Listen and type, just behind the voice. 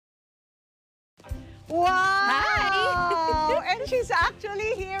Wow! Hi! And she's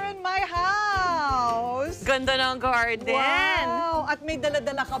actually here in my house. Ganda ng garden. Wow! At may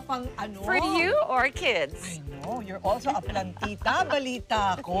dala-dala ka pang ano? For you or kids? I know, you're also a plantita,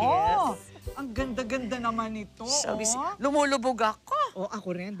 balita ko. Yes. Ang ganda-ganda naman ito. So, oh. lumulubog ako. Oh,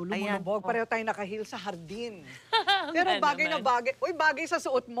 ako rin, Ayan, lumulubog. oh. Pareho tayo nakahil sa hardin. Pero bagay na naman. bagay. Uy, bagay sa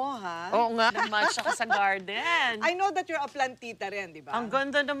suot mo, ha? Oo nga, na-match ako sa garden. I know that you're a plantita rin, di ba? Ang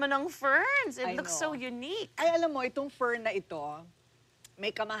ganda naman ng ferns. I It looks know. so unique. Ay, alam mo, itong fern na ito, may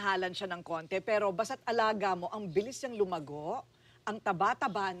kamahalan siya ng konti, pero basta't alaga mo, ang bilis niyang lumago, ang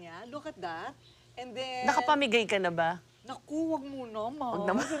taba-taba niya. Look at that. And then... Nakapamigay ka na ba? Naku, wag muna, ma. Wag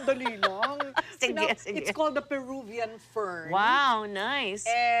naman. Sandali lang. Sige, sige. It's called the Peruvian fern. Wow, nice.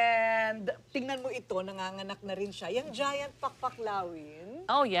 And tingnan mo ito, nanganganak na rin siya. Yung giant pakpaklawin.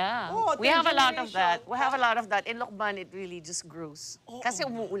 Oh, yeah. Oh, we have a lot of that. generation. We have a lot of that. In Lokban, it really just grows. Oo. Kasi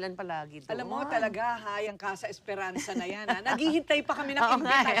umuulan palagi doon. Alam mo talaga, ha, yung Casa Esperanza na yan, ha? Naghihintay pa kami ng Oo nga,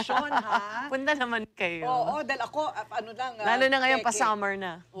 eh. invitasyon, ha? Punta naman kayo. Oo, dahil ako, ano lang, Lalo na ngayon pa peke. summer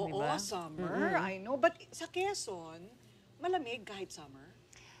na. Oo, diba? summer, I know. But sa Quezon, malamig kahit summer.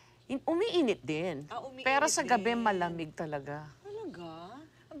 Umiinit din. Umiinit Pero sa gabi, din. malamig talaga. Talaga?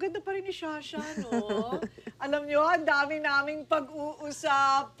 Ang ganda pa rin ni Shasha, no? Alam nyo, ang dami naming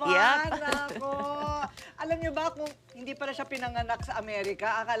pag-uusapan. Yep. Nako. Alam nyo ba, kung hindi pa na siya pinanganak sa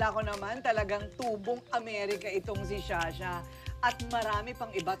Amerika, akala ko naman talagang tubong Amerika itong si Shasha. At marami pang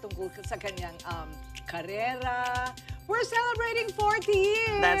iba tungkol sa kanyang karera. We're celebrating 40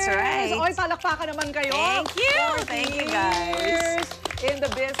 years! That's right. Oy, palakpakan naman kayo. Thank you. 40 Thank you, guys. years in the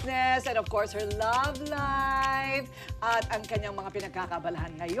business, and of course, her love life, at ang kanyang mga pinagkakabalahan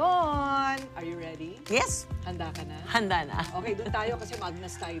ngayon. Are you ready? Yes, Handa ka na? handa na. Okay, doon tayo kasi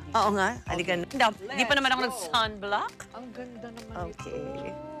Magnus tayo dito. Oo nga, halika na. Hindi pa naman ako Let's go. nag-sunblock. Ang ganda naman Okay.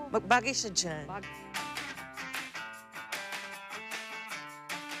 ito. Magbagay siya dyan.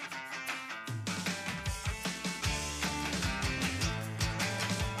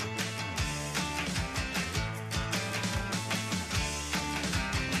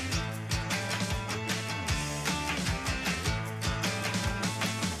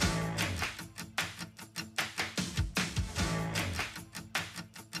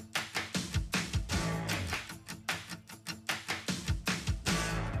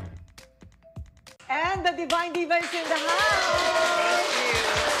 And the Divine Diva is in the house!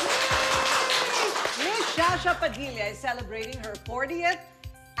 Miss Shasha Padilla is celebrating her 40th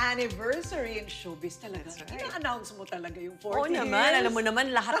anniversary in showbiz talaga. That's right. Ina-announce mo talaga yung 40 Oo years. naman, alam mo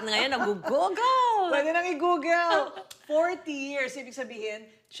naman, lahat na ngayon nag-google. Pwede nang i-google. 40 years, ibig sabihin,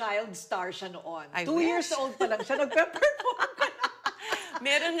 child star siya noon. I 2 wish. years old pa lang siya, nagpe-perform ka na.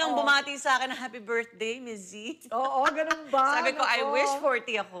 Meron ngang bumati sa akin na happy birthday, Miss Z. Oo, ganun ba? Sabi ko, I Nako. wish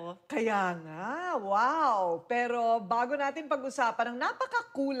 40 ako. Kaya nga, wow. Pero bago natin pag-usapan ang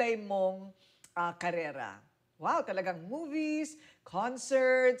napakakulay mong karera. Wow, talagang movies,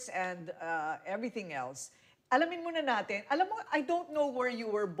 concerts, and everything else. Alamin muna natin, alam mo, I don't know where you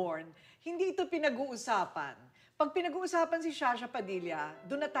were born. Hindi ito pinag-uusapan. Pag pinag-uusapan si Shasha Padilla,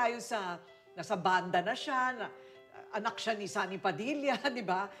 doon na tayo sa, nasa banda na siya, anak siya ni Sunny Padilla, di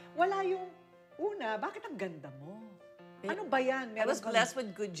ba? Wala yung una, bakit ang ganda mo? Ano ba yan? I was blessed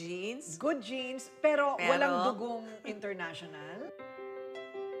with good genes. Good genes, pero Pero- walang dugong international.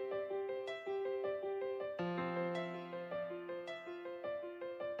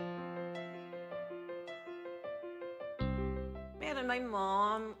 Meron my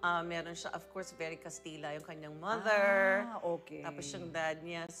mom, meron siya, of course, very Castilla, yung kanyang mother. Okay. Tapos yung dad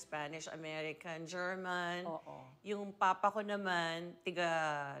niya, Spanish, American, German. Oo. Yung papa ko naman, tiga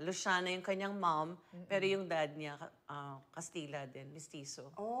Luciana yung kanyang mom, pero yung dad niya, Castilla din,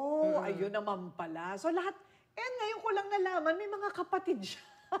 mestizo. Oh, ayun naman pala. So lahat, ngayon ko lang nalaman, may mga kapatid siya.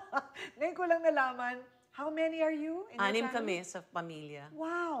 Ngayon ko lang nalaman, how many are you in your Anim family? kami sa pamilya.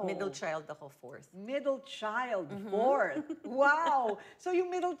 Wow. Middle child ako, fourth. Middle child, fourth. Wow! So yung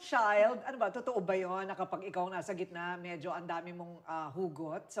middle child, ano ba, totoo ba yun na kapag ikaw nasa gitna, medyo ang dami mong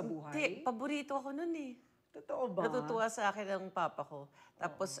hugot sa Hindi, buhay? paborito ako nun eh. Totoo ba? Natutuwa sa akin ang papa ko.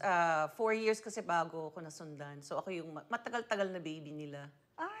 Tapos, 4 years kasi bago ako nasundan. So ako yung matagal-tagal na baby nila.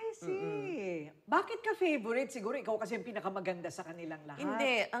 I see. Bakit ka favorite? Siguro ikaw kasi yung pinakamaganda sa kanilang lahat.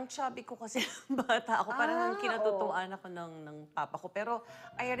 Hindi, ang chubby ko kasi bata ako. Parang kinatutuan ako ng papa ko. Pero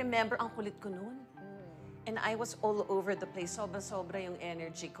I remember ang kulit ko noon. And I was all over the place. Sobra-sobra yung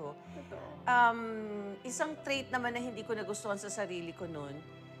energy ko. Totoo. Isang trait naman na hindi ko nagustuhan sa sarili ko noon,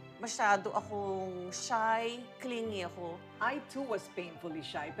 masyado akong shy, clingy ako. I too was painfully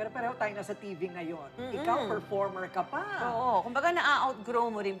shy, pero pareho tayo nasa TV ngayon. Ikaw, performer ka pa. Oo, kumbaga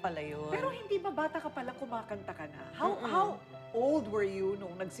na-outgrow mo rin pala yun. Pero hindi ba bata ka pala kumakanta ka na? How old were you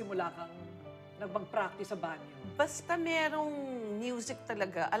nung nagsimula kang mag-practice sa banyo? Basta merong music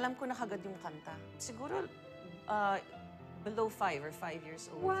talaga, alam ko na kagad yung kanta. Siguro, below 5 or 5 years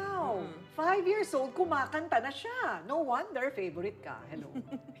old. Wow! 5 years old, kumakanta na siya. No wonder, favorite ka. Hello.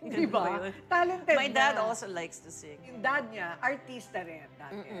 Di ba? Talented My dad na. also likes to sing. Yung dad niya, artista rin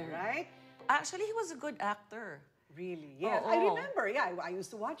dati, right? Actually, he was a good actor. Really? Yes. Oo. I remember, yeah, I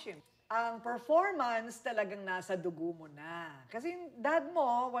used to watch him. Ang performance talagang nasa dugo mo na. Kasi yung dad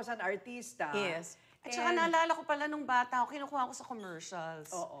mo was an artista. Yes. At saka naalala ko pala nung bata ako, kinukuha ko sa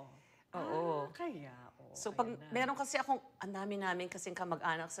commercials. Oo. Oo. Kaya, So pag meron kasi akong, ang dami namin kasing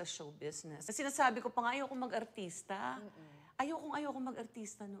kamag-anak sa show business. Sinasabi ko pa nga, ayoko mag-artista. Ayoko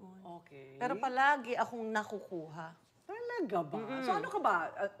mag-artista noon. Okay. Pero palagi akong nakukuha. Talaga ba? So ano ka ba?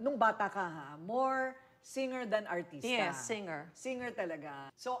 Nung bata ka ha? More singer than artista? Yes, singer. Singer talaga.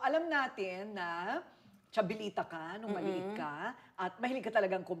 So alam natin na tsabilita ka nung maliit ka at mahilig ka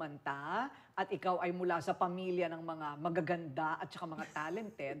talagang kumanta at ikaw ay mula sa pamilya ng mga magaganda at saka mga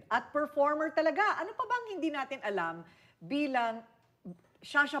talented at performer talaga. Ano pa bang hindi natin alam bilang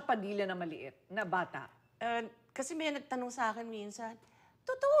Shasha Padilla na maliit, na bata? Kasi may nagtanong sa akin minsan,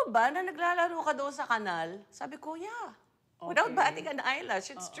 totoo ba na naglalaro ka doon sa kanal? Sabi ko, yeah. Without batting an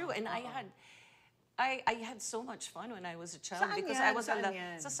eyelash, it's true. And I had so much fun when I was a child. Saan because yan? I was Saan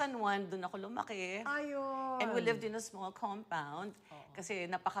yan? sa San Juan, doon ako lumaki. Ayun. And we lived in a small compound kasi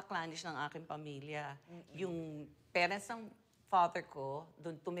napaka-clannish ng aking pamilya. Yung parents ng father ko,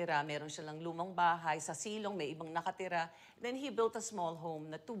 doon tumira, meron silang lumang bahay. Sa silong, may ibang nakatira. Then he built a small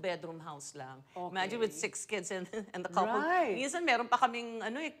home na 2-bedroom house lang. Okay. Imagine with 6 kids and the couple. Right. Minsan meron pa kaming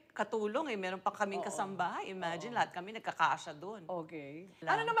katulong meron pa kaming kasambahay. Imagine lahat kami nagkakasya doon. Okay.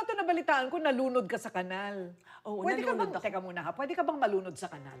 Ano naman to nabalitaan ko, nalunod ka sa kanal. Oo, Pwede ka nalunod bang, ako. teka muna ha, pwede ka bang malunod sa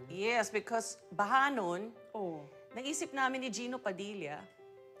kanal? Yes, because baha noon, Oh. naisip namin ni Gino Padilla,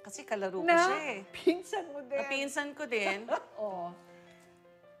 kasi kalaro ko Na, siya eh. pinsan mo din. Kapinsan ko din, Oh.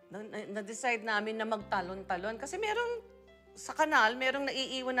 na-decide namin na magtalon-talon. Kasi merong, sa kanal, merong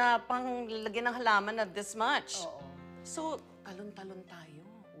naiiwan na pang lagyan ng halaman na this much. Oo. So, talon-talon tayo.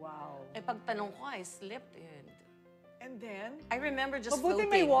 Wow. Eh, pagtanong ko, I slipped And then, I remember just mabuti floating.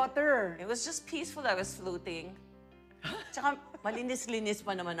 may water. It was just peaceful. I was floating. Tsaka malinis-linis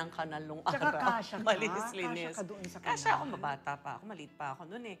pa naman ang kanal nung Tsaka araw. kasya ka? Malinis-linis. Kasya ka doon sa Kasya ako, kanal? mabata pa ako, maliit pa ako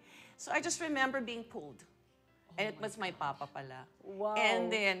noon eh. So I just remember being pulled. And it was my papa pala. Wow. And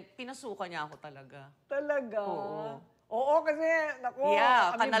then, pinasukan niya ako talaga. Talaga? Oo. Oo, kasi, naku,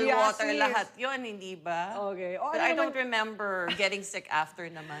 Yeah, canal water amoebiasis. lahat yun, hindi ba? Okay. O, But ano I don't naman- remember getting sick after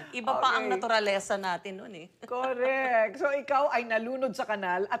naman. Iba pa ang Okay. naturalesa natin noon eh. Correct. So, ikaw ay nalunod sa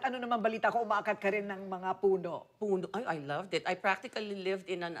kanal at ano naman balita ko, umaakyat ka rin ng mga puno. Puno. Ay, I loved it. I practically lived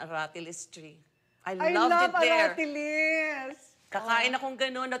in an aratilis tree. I I loved love it there. Aratilis. Kakain akong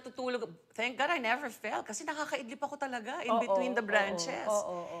gano'n, natutulog. Thank God I never fell kasi nakakaidlip ako talaga in between the branches.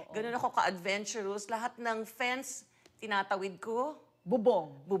 Oo. Ganun ako ka-adventurous. Lahat ng fence, tinatawid ko.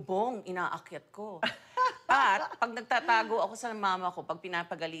 Bubong. Bubong, inaakyat ko. At pag nagtatago ako sa mama ko, pag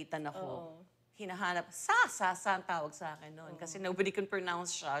pinapagalitan ako, hinahanap, Sa ang tawag sa akin noon. Kasi nobody can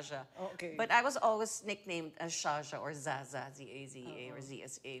pronounce Shaja. Okay. But I was always nicknamed as Shaja or Zaza, Z-A-Z-A or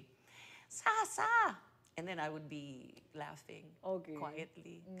Z-S-A. Sa! And then I would be laughing Okay.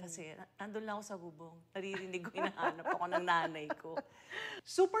 quietly. Kasi nandun lang ako sa bubong. Naririnig ko, hinahanap ako ng nanay ko.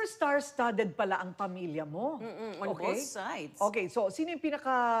 Superstar-studded pala ang pamilya mo. On both sides. Okay, so sino yung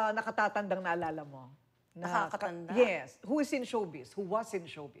pinaka nakatatandang naalala mo? Nakakatanda? Yes. Who is in showbiz? Who was in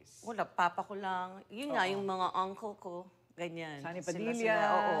showbiz? Wala, papa ko lang. Yun nga, yung mga uncle ko, ganyan. Sunny Sila, Padilla.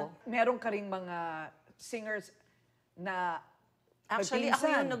 oo. Meron ka ring mga singers na Actually,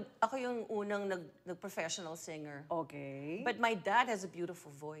 nagpinsan. ako yung unang nag-professional singer. Okay. But my dad has a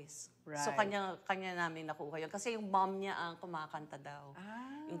beautiful voice. So Right. kanya namin nakuha yun. Kasi yung mom niya ang kumakanta daw.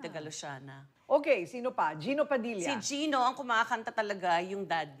 Yung taga Luciana. Okay, sino pa? Gino Padilla. Si Gino, ang kumakanta talaga yung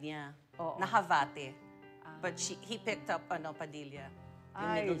dad niya. Oo. Na Havate. But he picked up Padilla. Yung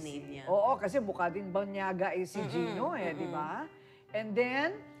I middle see. name niya. Oo, kasi mukha din banyaga si Gino di ba? And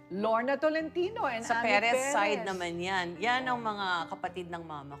then, Lorna Tolentino and Sa Ami Perez side naman yan. Yan ang mga kapatid ng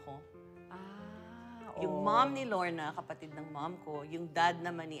mama ko. Yung mom ni Lorna, kapatid ng mom ko. Yung dad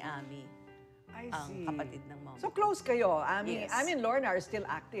naman ni Ami, I ang see. kapatid ng mom. So close kayo. Ami, Yes. Ami and Lorna are still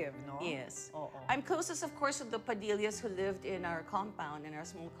active, no? Yes. Oo. I'm closest, of course, with the Padillas who lived in our compound, in our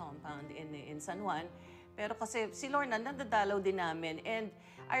small compound in San Juan. Pero kasi si Lorna, nadadalaw din namin. And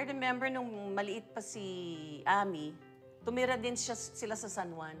I remember nung maliit pa si Ami, tumira din sila sa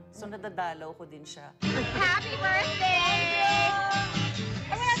San Juan. So nadadalaw ko din siya. Happy birthday!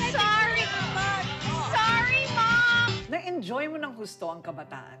 Sorry! Sorry, Mom! Na-enjoy mo ng husto ang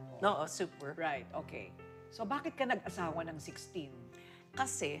kabataan mo? No, super. Right, okay. So bakit ka nag-asawa ng 16?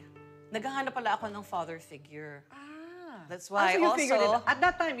 Kasi naghahanap pala ako ng father figure. That's So why you figured it also... At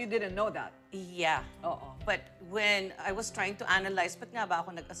that time, you didn't know that? Yeah. Oo. But when I was trying to analyze, ba't nga ba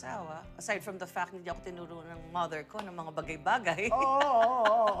ako nag-asawa? Aside from the fact na hindi ako tinuro ng mother ko ng mga bagay-bagay.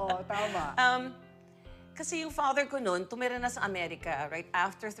 Oo, tama. Kasi yung father ko noon, tumira na sa Amerika. Right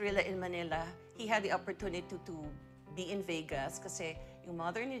after Thrilla in Manila, he had the opportunity to be in Vegas kasi yung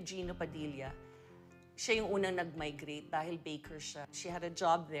mother ni Gino Padilla, siya yung unang nag-migrate dahil baker siya. She had a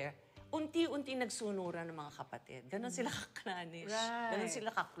job there. Unti-unti nagsunuran ng mga kapatid. Ganon sila ka-Spanish. Right. Ganon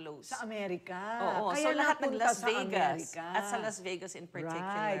sila ka-close. Sa Amerika. Oo, Kaya so lahat ng napunta Las sa Vegas. Amerika. At sa Las Vegas in particular.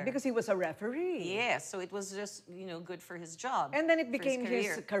 Right, because he was a referee. Yes, so it was just, good for his job. And then it for became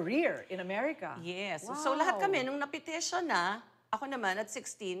his career in America. Yes. Wow. So lahat kami, nung napetition na, ako naman at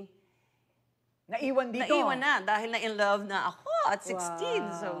 16, Naiwan dito. naiwan na dahil na-in love na ako at 16.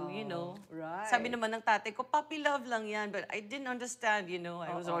 So, Right. sabi naman ng tatay ko, puppy love lang yan. But I didn't understand,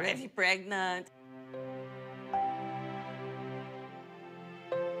 I was already pregnant.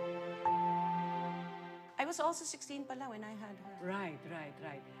 I was also 16 pala when I had her. Right.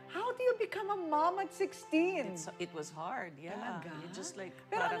 How do you become a mom at 16? It was hard, yeah. Talaga? You just like,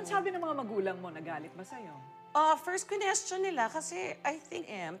 Pero parang- anong sabi ng mga magulang mo? Nagalit ba sa'yo? First question nila, kasi I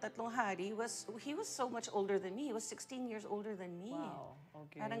think tatlong hari, he was so much older than me. He was 16 years older than me. Wow,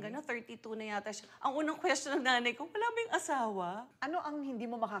 okay. Parang gano'n, 32 na yata siya. Ang unang question ng nanay ko, wala ba yung asawa? Ano ang hindi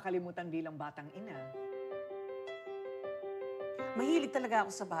mo makakalimutan bilang batang ina? Mahilig talaga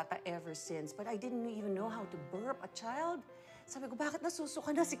ako sa bata ever since, but I didn't even know how to burp a child. Sabi ko, bakit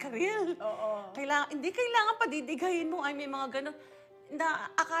nasusuka na si Karil? Hindi kailangan padidigayin mo. Ay, may mga gano'n.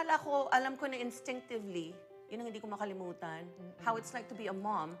 Akala ko, alam ko na instinctively, yun ang hindi ko makalimutan, how it's like to be a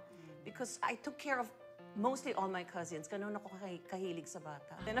mom, because I took care of mostly all my cousins. Ganun ako kahilig sa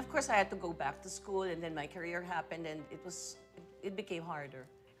bata. And of course, I had to go back to school, and then my career happened, and it became harder.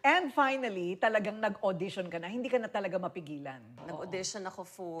 And finally, talagang nag-audition ka na, hindi ka na talaga mapigilan. Nag-audition ako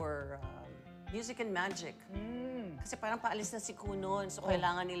for Music and Magic. Kasi parang paalis na si Kunon, so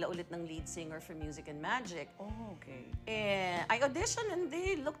kailangan nila ulit ng lead singer for Music and Magic. Oh, okay. I auditioned and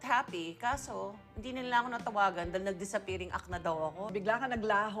they looked happy. Kaso, hindi nila ako natawagan dahil nag-disappearing act na daw ako. Bigla ka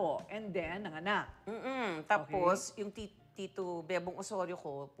naglaho, and then, nanganak. Tapos, yung Tito Bebong Osorio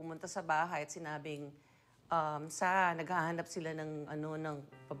ko, pumunta sa bahay at sinabing, naghahanap sila ng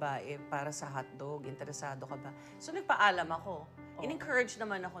babae para sa hotdog. Interesado ka ba? So, nagpaalam ako. In-encourage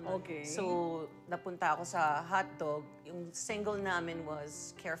naman ako nun. Okay. So, napunta ako sa hotdog. Yung single namin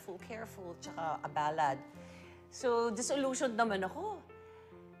was Careful, Careful, tsaka A Ballad. So, disillusioned naman ako.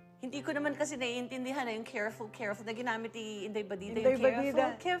 Hindi ko naman kasi naiintindihan na yung Careful, Careful na ginamit ni Inday Badida. Inday Yung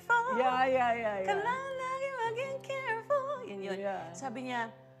Badida. Careful, Careful. Yeah. Kailangan lagi maging careful. Yun. Yeah. Sabi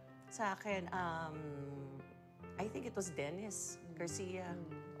niya sa akin, I think it was Dennis Garcia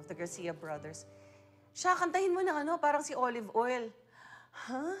of the Garcia Brothers. Siya, kantahin mo ng parang si Olive Oil.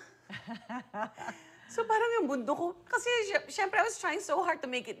 Huh? So parang yung bundo ko. Kasi syempre I was trying so hard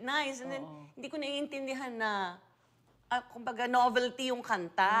to make it nice. And then hindi ko naiintindihan na, kumbaga novelty yung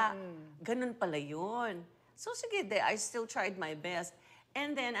kanta. Ganun pala yun. So sige, I still tried my best.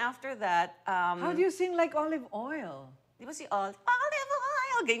 And then after that, How do you sing like Olive Oil? di ba si Olive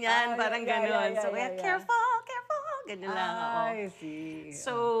Oil? Ganyan, parang ganun. So careful, careful. Ganyan lang ako. I see.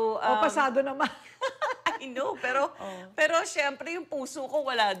 So, pasado naman. I know, pero syempre yung puso ko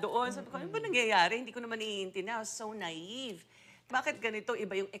wala doon. Sabi ko, ano ba nangyayari? Hindi ko naman naiintindihan. I was so naive. Bakit ganito?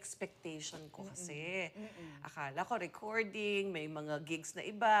 Iba yung expectation ko kasi. Akala ko recording, may mga gigs na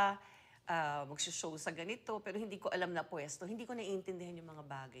iba, magsishow sa ganito, pero hindi ko alam na pwesto. Hindi ko naiintindihan yung mga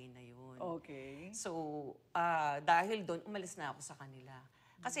bagay na yun. Okay. So, dahil doon, umalis na ako sa kanila.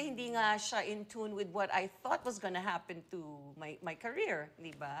 Kasi hindi nga siya in tune with what I thought was gonna happen to my career,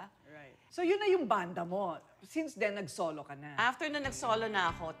 di ba? Right. So yun na yung banda mo. Since then, nag-solo ka na. After na nag-solo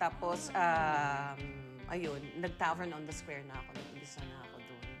na ako, tapos, ayun, nag-Tavern on the Square na ako. Nag-umpisa na ako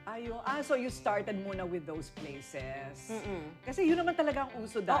doon. So you started muna with those places. Kasi yun naman talaga ang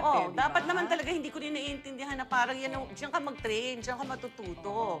uso dati, Oo, di ba? dapat naman talaga hindi ko rin naiintindihan na parang yan, diyan ka mag-train, diyan ka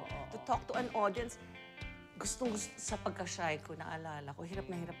matututo. To talk to an audience. Gusto sa pagka-shy ko, naalala ko, hirap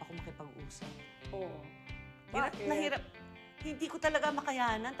na hirap ako makipag-usap. Oo. Hirap Bakit? na hirap. Hindi ko talaga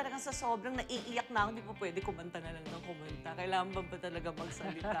makayanan. Talagang sa sobrang naiiyak na ako, hindi po pwede kumanta na lang ng kumanta. Kailangan ba talaga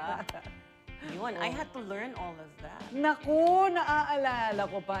magsalita? Yun, I had to learn all of that. Naku, naaalala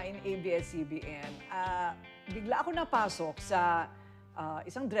ko pa in ABS-CBN. Bigla ako napasok sa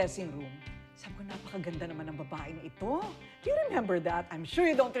isang dressing room. Sabi ko, napakaganda naman ng babaeng ito. Do you remember that? I'm sure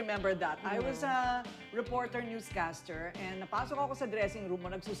you don't remember that. I was a reporter, newscaster, and napasok ako sa dressing room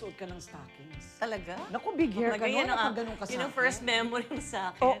mo, nagsusuot ka ng stockings. Talaga? Naku, big hair ka no? Napaganon ka sa Yun ang first memory mo sa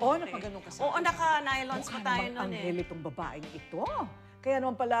akin. Oo, napaganon ka sa akin. Oo, naka-nylons pa tayo nun eh. Anghel itong babaeng ito. Kaya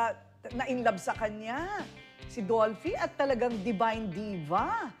naman pala, na-inlove sa kanya. Si Dolphy at talagang divine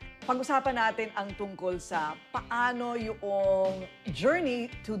diva. Pag-usapan natin ang tungkol sa paano yung journey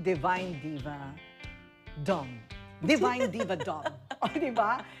to divine diva dom. Divine diva dom. O, di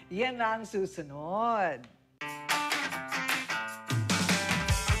ba? Yan ang susunod.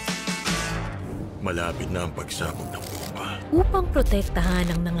 Malapit na ang pagsabog ng bomba. Upang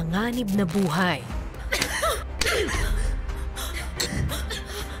protektahan ang nanganganib na buhay.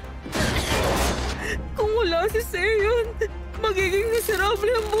 Kung wala si Seyon, magiging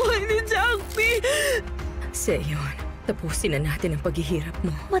miserable ang buhay ni Jackie. Seyon, tapusin na natin ang paghihirap mo.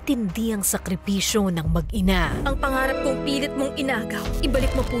 Matindi ang sakripisyo ng mag-ina. Ang pangarap kong pilit mong inagaw,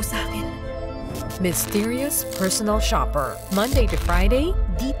 ibalik mo po sa akin. Mysterious Personal Shopper. Monday to Friday,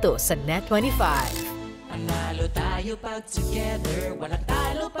 dito sa Net25. Panalo tayo pag together, walang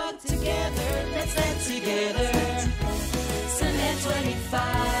talo pag together. Let's stand together sa Net25.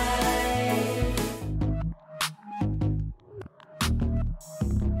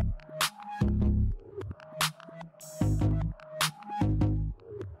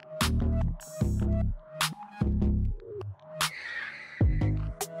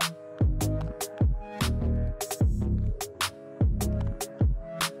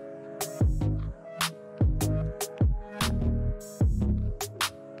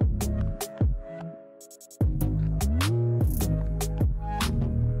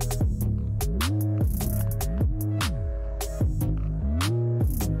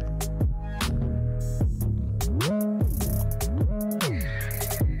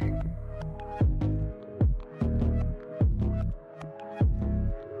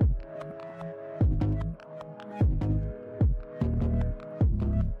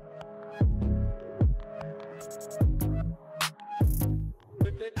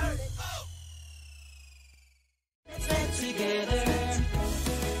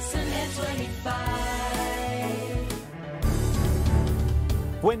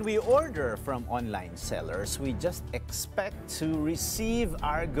 When we order from online sellers, we just expect to receive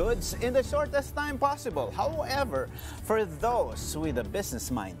our goods in the shortest time possible. However, for those with a business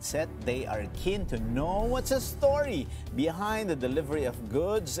mindset, they are keen to know what's the story behind the delivery of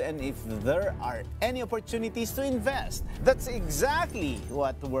goods and if there are any opportunities to invest. That's exactly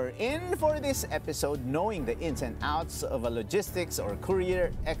what we're in for this episode, knowing the ins and outs of a logistics or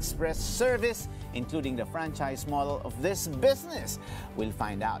courier express service, including the franchise model of this business. We'll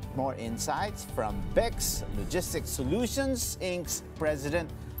find out more insights from Bex Logistics Solutions, Inc.'s President,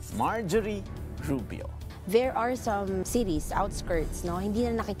 Marjorie Rubio. There are some cities, outskirts, no, hindi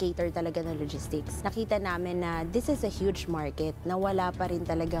na nakikater talaga ng logistics. Nakita namin na this is a huge market na wala pa rin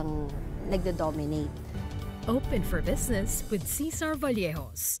talagang nagdo-dominate. Open for Business with Cesar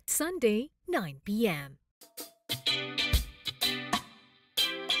Vallejos. Sunday, 9 p.m.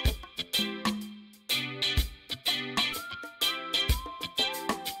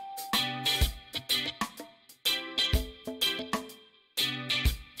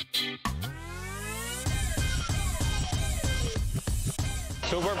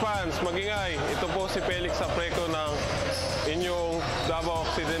 Superfans, magingay. Ito po si Felix Apreco ng inyong Davao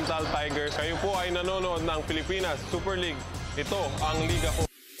Occidental Tigers. Kayo po ay nanonood ng Pilipinas Super League. Ito ang liga ko.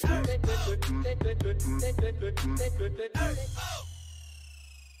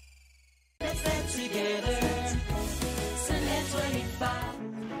 Let's stand together sa Net25.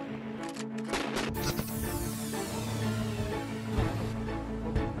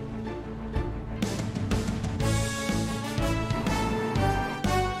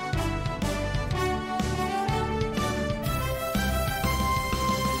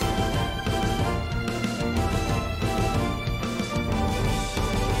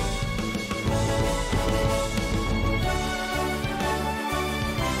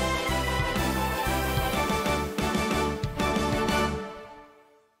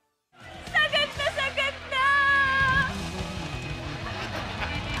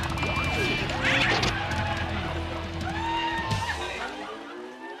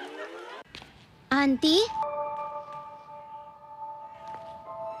 Auntie?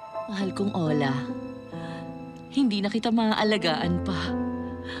 Mahal kong Ola, hindi na kita maaalagaan pa.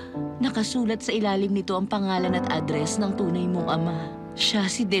 Nakasulat sa ilalim nito ang pangalan at address ng tunay mong ama. Siya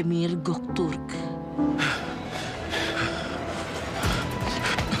si Demir Gokturk.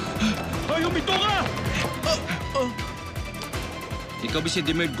 Ay, humito ka! Ikaw ba si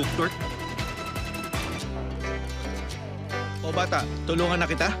Demir Gokturk? O bata, tulungan na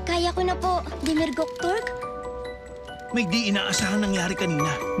kita? Kaya ko na po, Demir Gokturk. May di inaasahang nangyari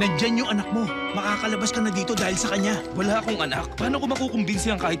kanina. Nandyan yung anak mo. Makakalabas ka na dito dahil sa kanya. Wala akong anak. Paano ko makukumbinsi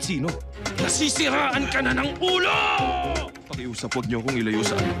ang kahit sino? Nasisiraan ka na ng ulo! Pakiusap, huwag niyo akong ilayo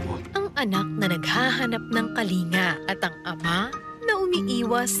sa anak ko. Ang anak na naghahanap ng kalinga at ang ama na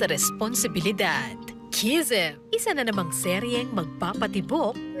umiiwas sa responsibilidad. Kism, isa na namang seryeng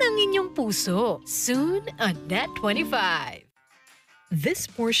magpapatibok ng inyong puso. Soon on Net25. This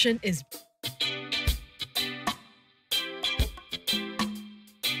portion is...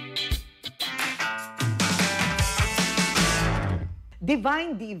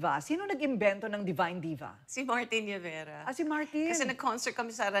 Divine Diva. Sino nag-imbento ng Divine Diva? Si Martin Rivera. Si Martin. Kasi nag-concert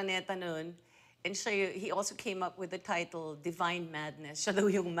kami sa Araneta noon. And he also came up with the title, Divine Madness. Siya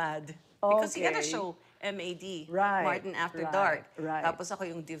daw yung mad. Because he had a show, M.A.D. Right. Martin After Right. Dark. Right. Tapos ako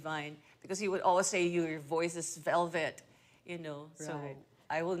yung Divine. Because he would always say, your voice is velvet. You know, so Right.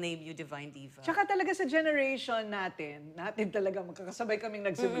 I will name you Divine Diva. Tsaka talaga sa generation natin talaga magkakasabay kaming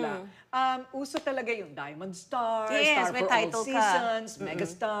nagsimula. Uso talaga yung Diamond Star, Yes, Star may for title All ka. Seasons,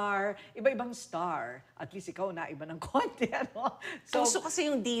 Megastar, iba-ibang star. At least ikaw na iba ng konti, ano? Uso kasi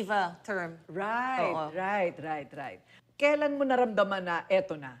yung diva term. Right, Oo. right. Kailan mo naramdaman na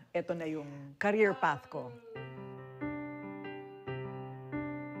eto na yung career path ko?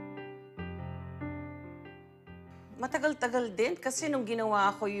 Matagal-tagal din kasi nung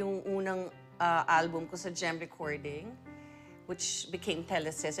ginawa ko yung unang album ko sa Gem Recording, which became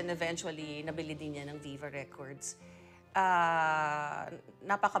Telesis and eventually nabili din niya ng Viva Records.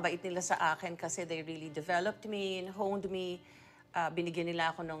 Napakabait nila sa akin kasi they really developed me and honed me. Binigyan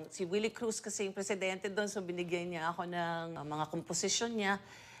nila ako ng... Si Willie Cruz kasi yung presidente doon, so binigyan niya ako ng mga komposisyon niya.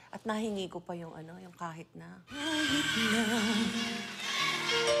 At nahingi ko pa yung yung kahit na. Kahit na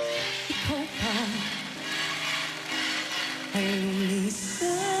ikaw pa ay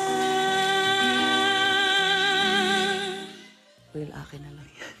lumisan. Well, akin na lang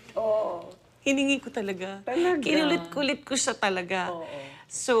yan. Oo. Hiningi ko talaga. Talaga? Kinulit-kulit ko siya talaga. Oo.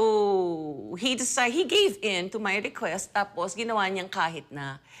 So, he gave in to my request, tapos ginawa niyang kahit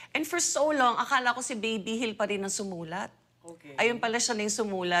na. And for so long, akala ko si Baby Hill pa rin ang sumulat. Okay. Ayun pala siya na yung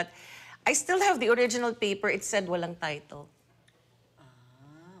sumulat. I still have the original paper. It said walang title.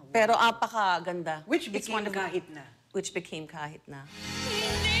 Pero apakaganda. Which It's became wonderful. kahit na? Which became kahit na.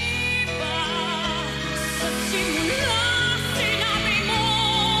 Hindi ba sa simula sinabi mo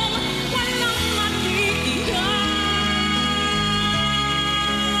walang matiiyan?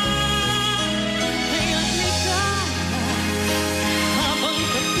 Kaya't likha habang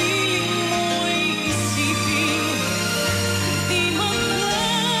kapiling mo'y isipin di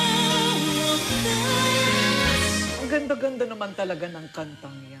magwawakas. Ang ganda-ganda naman talaga ng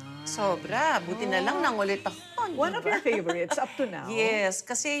kantang yan. Sobra. Buti na lang nangulit ako. One of your favorites up to now? Yes,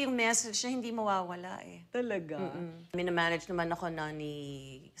 kasi yung message niya hindi mawawala eh. Talaga? Minamanage naman ako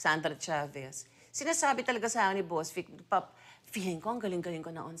ni Sandra Chavez. Sinasabi talaga sa akin ni Boss Vic, feeling ko ang galing-galing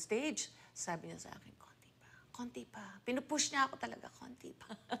ko na on stage. Sabi niya sa akin, konti pa. Pinupush niya ako talaga, konti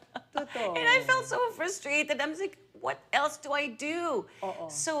pa. Totoo. And I felt so frustrated. I'm like, what else do I do? Oo.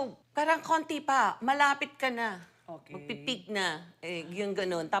 So, parang konti pa, malapit ka na. Okay. Magpipik na, yung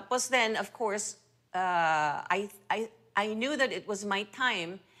ganun. Tapos then, of course, I knew that it was my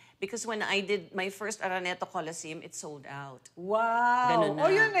time because when I did my first Araneta Coliseum, it sold out. Wow! Ganun na.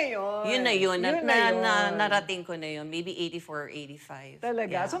 Oh, yun na yun. Yun na yun. Yun na yun. Narating ko na yun. Maybe 84 or 85.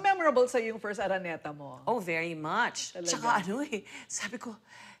 Talaga? Yeah. So memorable sa yung first Araneta mo? Oh, very much. Talaga? Tsaka sabi ko,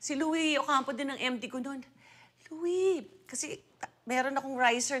 si Louie Ocampo din ng MD ko noon. Louie, kasi meron akong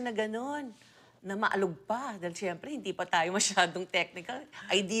riser na gano'n. Na maalog pa. Dahil siyempre, hindi pa tayo masyadong technical.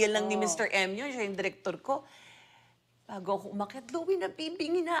 Idea lang ni Mr. M yun. Siya yung director ko. Bago ako umakyat, Louie,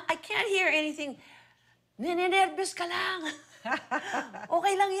 nabibingi na. I can't hear anything. Ninenervous ka lang.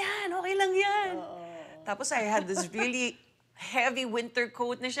 Okay lang yan. Okay lang yan. Tapos I had this really heavy winter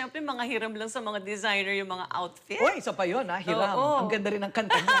coat na siyempre mga hiram lang sa mga designer yung mga outfit. Uy, isa pa yun, ha? Hiram. Oo. Ang ganda rin ng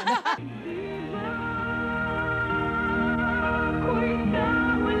kanta niya.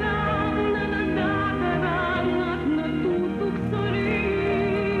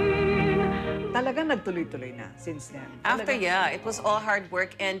 Talagang nagtuloy-tuloy na since then. After, yeah, it was all hard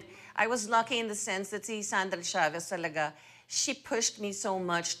work. And I was lucky in the sense that si Sandra Chavez talaga, she pushed me so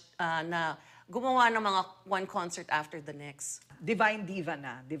much na gumawa ng mga one concert after the next. Divine Diva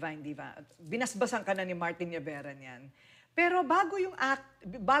na, Divine Diva. Binasbasan ka na ni Martin Rivera niyan. Pero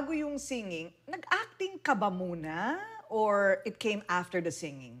bago yung singing, nag-acting ka ba muna? Or it came after the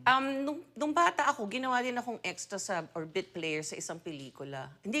singing? Nung bata ako, ginawa din akong extra or bit player sa isang pelikula.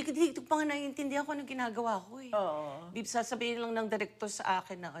 Hindi ko pa nga naiintindihan ko anong ginagawa ko eh. Oo. Sasabihin lang ng director sa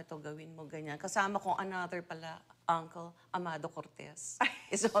akin na, ito, gawin mo ganyan. Kasama ko another pala, Uncle Amado Cortez.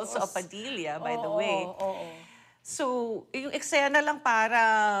 Is also a Padilla, by the way. Oo. So, yung eksena lang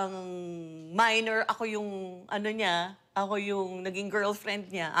parang minor. Ako yung, ako yung naging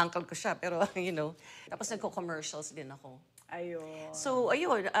girlfriend niya. Uncle ko siya, pero Tapos nagko-commercials din ako. Ayun. So,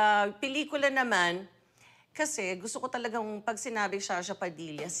 ayun. Pelikula naman, kasi gusto ko talagang pag sinabi siya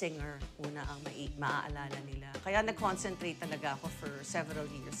Padilla, singer, una ang maaalala nila. Kaya nag-concentrate talaga ako for several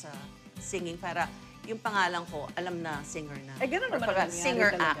years sa singing para yung pangalan ko, alam na singer na. Ay, ganun naman ang nangyari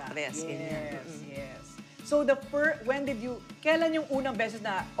singer-actress. Yes. So, kailan yung unang beses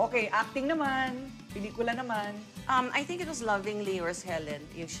na, okay, acting naman, pelikula naman? I think it was Lovingly Yours, Helen.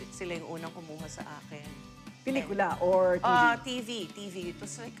 Sila yung unang kumuha sa akin. Pelikula or TV? TV. It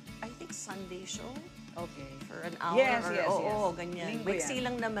was like, I think Sunday show. Okay. For an hour. Yes. Oo, ganyan. Linggo Wiksi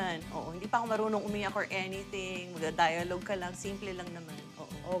lang naman. Oo, hindi pa ako marunong umiyak or anything. Mag-dialogue ka lang. Simple lang naman.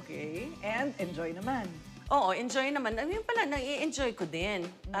 Oo. Okay. And enjoy naman. Oo, enjoy naman. Yun pala, nai-enjoy ko din.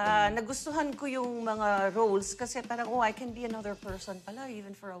 Nagustuhan ko yung mga roles kasi parang, I can be another person pala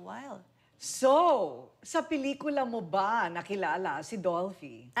even for a while. So, sa pelikula mo ba nakilala si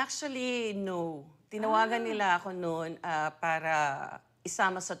Dolphy? Actually, no. Tinawagan nila ako noon para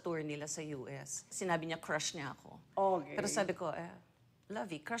isama sa tour nila sa US. Sinabi niya, crush niya ako. Okay. Pero sabi ko,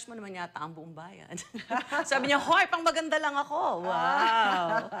 Lovey, crush mo naman yata ang buong bayan. Sabi niya, hoy, pang maganda lang ako.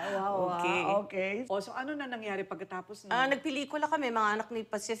 Wow. Okay. So ano na nangyari pagkatapos nagpelikula kami, mga anak ni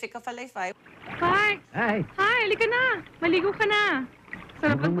Pacifica Falayfay. Hi! Hi, halika na! Maligo ka na!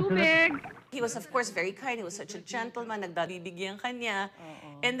 Sarap ng tubig! He was, of course, very kind. He was such a gentleman. Nagdabibigyan kanya.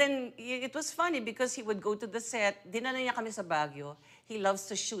 And then, it was funny because he would go to the set. Dinala niya kami sa Baguio. He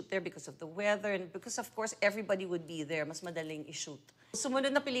loves to shoot there because of the weather and because, of course, everybody would be there. Mas madaling i-shoot.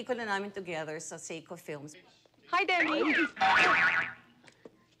 Sumunod na pelikula namin together sa Seiko Films. Hi, Demi!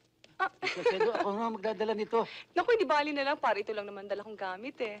 Kasedo, ako nga magdadala nito. Naku, hindi bali na lang. Para ito lang naman dala kong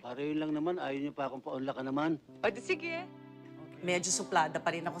gamit eh. Para yun lang naman, ayaw niyo pa akong paunla ka naman. O, sige. Medyo suplada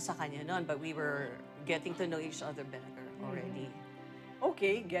pa rin ako sa kanya noon, but we were getting to know each other better already.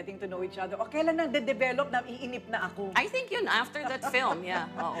 Okay, getting to know each other. O kailan nagde-develop na iinip na ako? I think yun, after that film, yeah.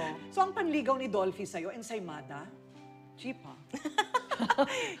 Oo. So ang panligaw ni Dolphy sa'yo, ensaymada? Cheap, ha?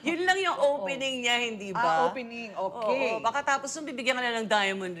 Yun lang yung opening niya, hindi ba? Opening, okay. Baka tapos nung bibigyan ka na ng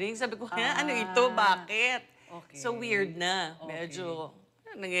diamond ring, sabi ko, ano ito, bakit? Okay. So weird na. Medyo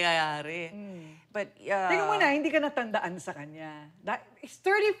nangyayari. But, tingnan mo na, hindi ka natandaan sa kanya. He's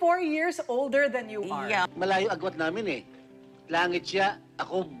 34 years older than you are. Yeah. Malayo agwat namin eh. Langit siya,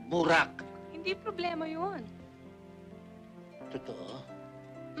 ako burak. Hindi problema yun. Totoo?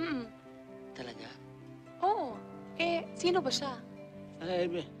 Talaga? Oo. Sino ba siya?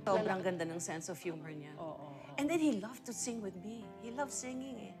 Sobrang ganda ng sense of humor niya. And then he loved to sing with me. He loved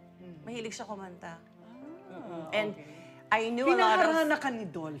singing eh. Mahilig siya kumanta. And I knew a lot of... Pinaharana ka ni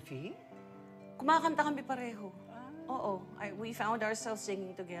Dolphy? Kumakanta kami pareho. Oo. We found ourselves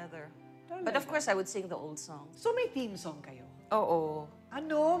singing together. But of course, I would sing the old songs. So may theme song kayo? Oo.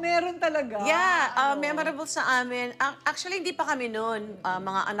 Ano? Meron talaga? Yeah, memorable sa amin. Actually, hindi pa kami noon.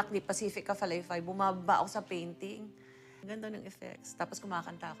 Mga anak ni Pacifica Falayfay, bumaba ako sa painting. Ganda ng effects. Tapos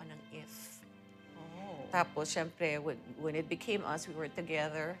kumakanta ako ng If. Tapos, syempre, when it became us, we were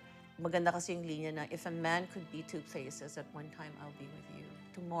together. Maganda kasi yung linya na, if a man could be two places, at one time I'll be with you.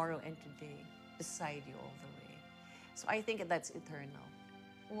 Tomorrow and today, beside you all the way. So I think that's eternal.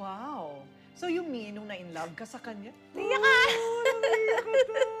 Wow. So you mean, nung na-in-love ka sa kanya? Iyak ka! Iyak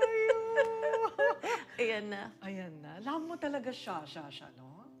ka tayo! Ayan na. Ayan na. Love mo talaga siya,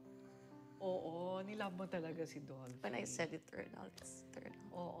 no? Oo, nilove mo talaga si Dolphy. When I said eternal, it's eternal.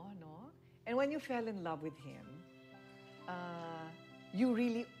 Oo, no? And when you fell in love with him, you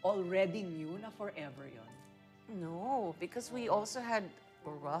really already knew na forever yon? No, because we also had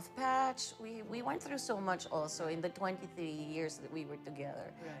a rough patch. We went through so much also in the 23 years that we were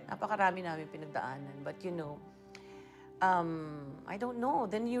together. Right. Napakarami namin pinagdaanan. But you know, I don't know.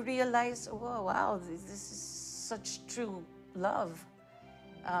 Then you realize, oh, wow, this is such true love.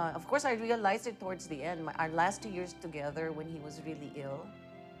 Of course, I realized it towards the end. Our last 2 years together, when he was really ill,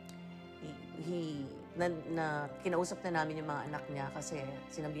 kinausap na namin yung mga anak niya kasi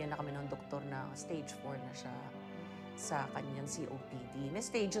sinabihan na kami ng doktor na stage 4 na siya sa kanyang COPD. May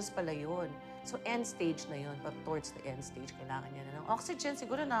stages pala yun. So, end stage na yun. But towards the end stage, kailangan niya na ng oxygen.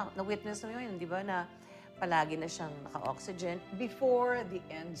 Siguro na-witness mo yun, di ba? Na palagi na siyang naka-oxygen. Before the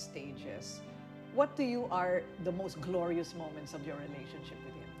end stages, what to you are the most glorious moments of your relationship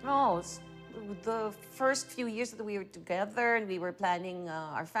with him? Oh, the first few years that we were together and we were planning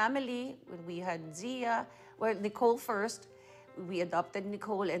our family, when we had Zia, well, Nicole first, we adopted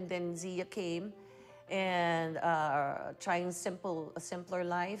Nicole and then Zia came and trying a simpler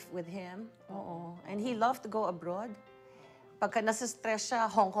life with him. Oo. And he loved to go abroad. Pagka nasa-stress siya,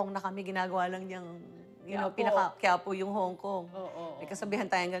 Hong Kong na kami, ginagawa lang niyang, pinaka-Quiapo yung Hong Kong. May kasabihan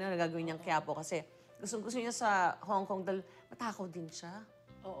tayong gano'n, nagagawin niyang Quiapo kasi gusto niya sa Hong Kong dahil matakaw din siya.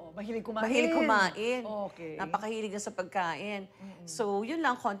 Oo, mahilig kumain. Mahilig kumain. Okay. Napakahilig niya sa pagkain. So, yun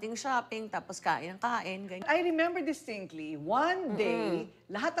lang, konting shopping, tapos kain, ganyan. I remember distinctly, one day,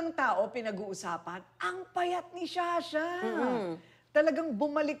 lahat ng tao pinag-uusapan, ang payat ni Shasha. Talagang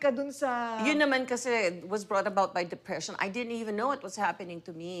bumalik ka dun sa... Yun naman kasi was brought about by depression. I didn't even know it was happening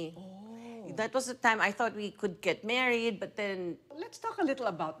to me. That was the time I thought we could get married, but then... Let's talk a little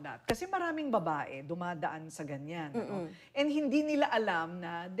about that. Kasi maraming babae dumadaan sa ganyan. No? And hindi nila alam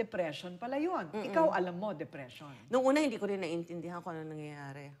na depression pala yun. Ikaw alam mo, depression. Noong una, hindi ko rin naiintindihan kung ano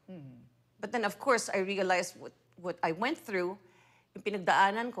nangyayari. But then, of course, I realized what I went through, yung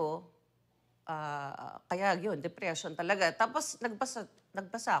pinagdaanan ko, kaya yun, depression talaga. Tapos,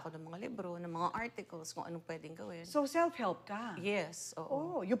 nagbasa ako ng mga libro, ng mga articles, kung anong pwedeng gawin. So, self-help ka? Yes.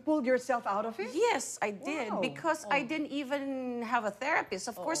 Oh, you pulled yourself out of it? Yes, I did. Wow. Because I didn't even have a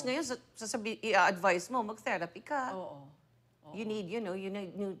therapist. Of course, ngayon, i-advise mo, mag-therapy ka. You need,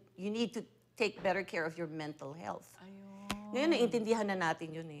 you need to take better care of your mental health. Ngayon, naiintindihan na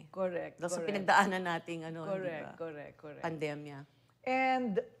natin yun eh. Correct. Dahil sa pinagdaanan nating, Correct. pandemya.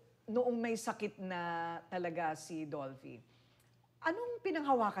 And noong may sakit na talaga si Dolphy, anong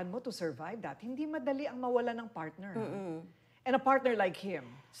pinanghawakan mo to survive that? Hindi madali ang mawala ng partner. And a partner like him,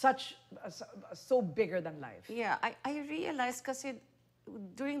 so bigger than life. Yeah, I realized kasi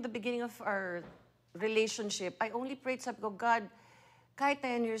during the beginning of our relationship, I only prayed, sabi ko, God, kahit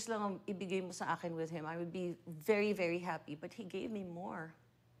 10 years lang ang ibigay mo sa akin with him, I would be very, very happy. But he gave me more.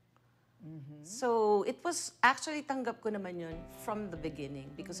 So, it was, actually, tanggap ko naman yun from the beginning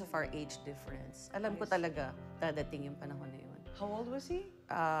because of our age difference. Alam ko talaga, dadating yung panahon na yun. How old was he?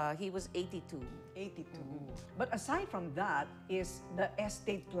 He was 82. 82. But aside from that, is the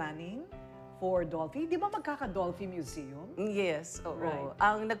estate planning for Dolphy? Di ba magkaka-Dolphy Museum? Yes, oo. Right.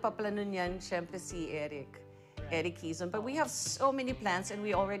 Ang nagpaplano niyan, syempre si Eric. Eric Kizon. But we have so many plans and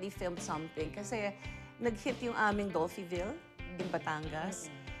we already filmed something. Kasi nag-hit yung aming Dolphyville in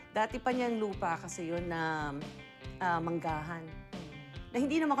Batangas. Dati pa niyang lupa kasi yun na manggahan. Na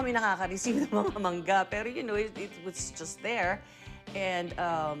hindi naman kami nakaka-receive ng mga mangga, pero it was just there. And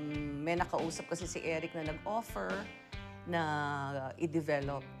may nakausap kasi si Eric na nag-offer na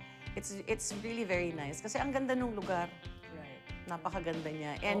i-develop. It's really very nice kasi ang ganda ng lugar. Right. Napakaganda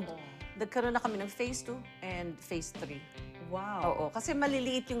niya. And nagkaroon na kami ng phase 2 and phase 3. Wow. Oo, kasi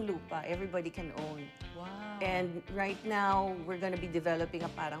maliliit yung lupa. Everybody can own. Wow. And right now, we're gonna be developing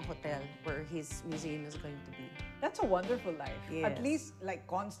a parang hotel where his museum is going to be. That's a wonderful life. Yes. At least like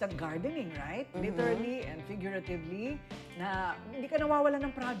constant gardening, right? Literally and figuratively, na hindi ka nawawala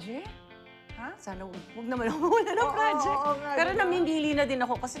ng project. Ha? Sana huwag naman ako mawala ng project. Oo, nga, pero diba? namimili na din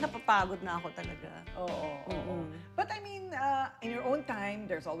ako kasi napapagod na ako talaga. Oo. But I mean, in your own time,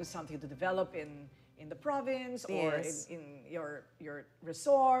 there's always something to develop in the province or Yes. in your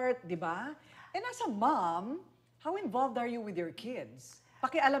resort, di ba? And as a mom, how involved are you with your kids?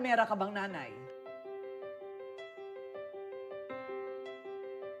 Pakialamera ka bang nanay?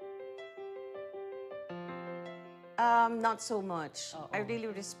 Not so much. I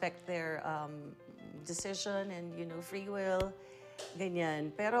really respect their decision and, free will,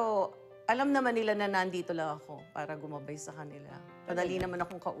 ganyan. Pero alam naman nila na nandito lang ako para gumabay sa kanila. Madali naman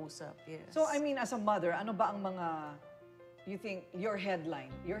akong kausap, yes. So, I mean, as a mother, ano ba ang mga, you think, your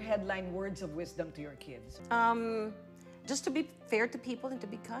headline words of wisdom to your kids? Just to be fair to people and to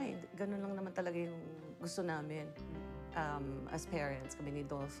be kind. Ganun lang naman talaga yung gusto namin as parents, kami ni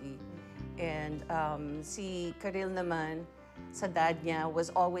Dolphy. And si Karil naman, sa dad niya,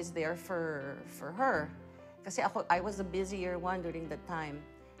 was always there for her. Kasi I was the busier one during that time.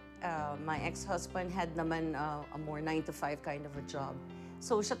 My ex-husband had naman a more 9-to-5 kind of a job.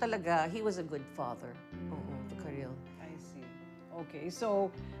 So siya talaga, he was a good father to Karil. I see. Okay, so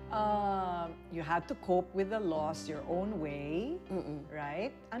you had to cope with the loss your own way,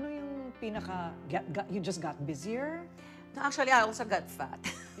 right? Ano yung you just got busier? No, actually, I also got fat.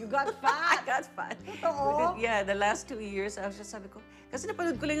 You got I fat? got fat. Totoo? Yeah, the last 2 years, I was just sabi ko, kasi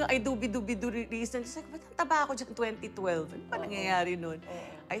napanood ko lang yung I Dubi-Dubi-Do recent. Sabi ko, ba't ang taba ako dyan 2012? Ano pa nangyayari nun?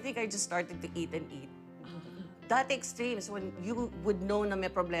 I think I just started to eat and eat. that extremes when you would know na may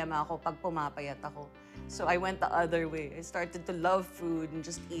problema ako pag pumapayat ako. So I went the other way. I started to love food and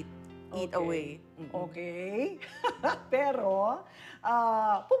just eat away. Okay. Pero,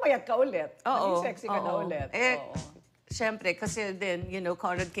 pumayat ka ulit. Naging sexy ka na ulit. Siyempre, kasi then,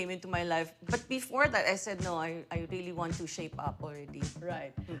 Conrad came into my life. But before that, I said, no, I really want to shape up already.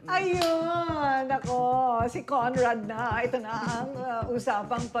 Right. Ayun! Ako, si Conrad na. Ito na ang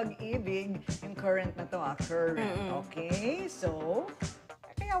usapang pag-ibig. Yung current na to, current. Okay? So,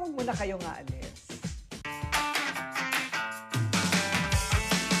 kaya huwag muna kayong aalis.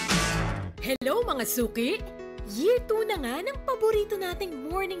 Hello mga suki! Year 2 na nga ng paborito nating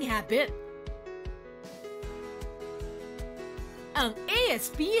morning habit. Ang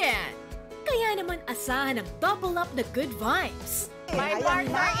ASPN. Kaya naman asahan ang double up na good vibes. My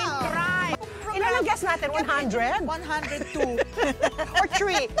partner in crime. Ilan ang guess natin? 100? 102. Or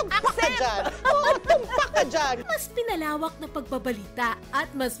 3. Tumpak ka dyan. Oo, tumpak ka dyan. Mas pinalawak na pagbabalita at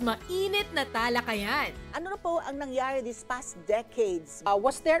mas mainit na talakayan. Ano na po ang nangyari these past decades?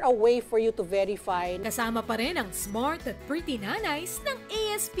 Was there a way for you to verify? Kasama pa rin ang smart at pretty nanays ng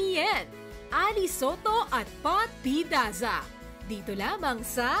ASPN. Ali Soto at Pat P. Daza. Dito lamang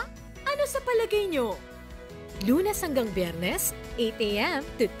sa Ano sa Palagay Nyo? Lunes hanggang Biyernes, 8 a.m.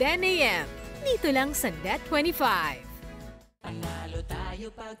 to 10 a.m. Dito lang sa Net25. Panalo tayo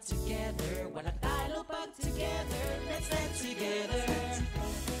pag together, walang talo pag together. Let's stand together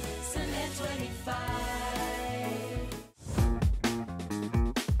sa Net25.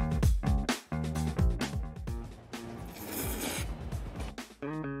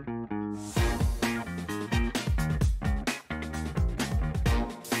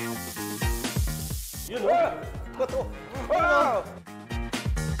 Yun, bato. Wow!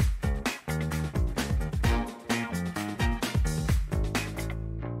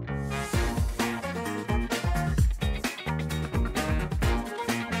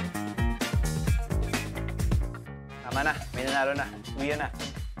 Tama na, may nanalo na. Uwi na.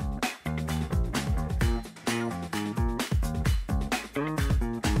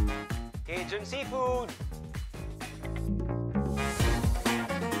 Cajun seafood!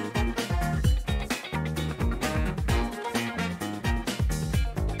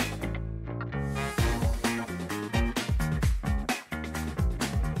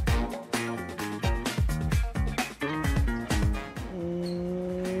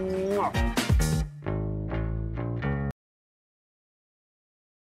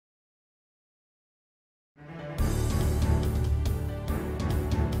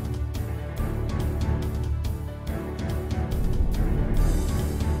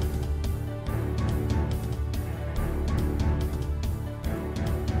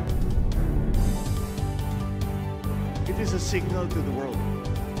 It is a signal to the world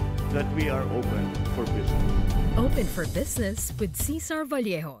that we are open for business. Open for Business with Cesar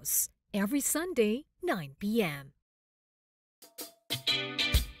Vallejos. Every Sunday, 9 p.m.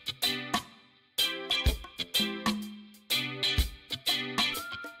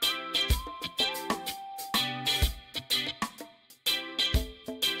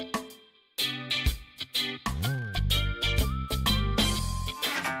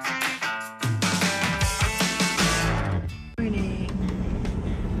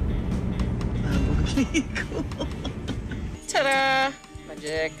 Ta-da!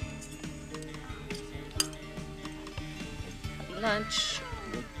 Magic. Happy lunch.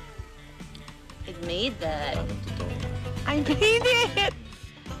 I made that. I made it!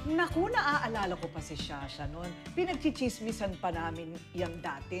 Naku, naaalala ko pa si Shasha noon. Pinagchichismisan pa namin yan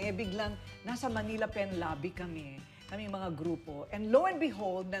dati. Biglang nasa Manila Pen Lobby kami mga grupo. And lo and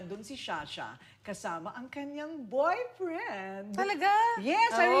behold, nandun si Shasha kasama ang kanyang boyfriend. Talaga?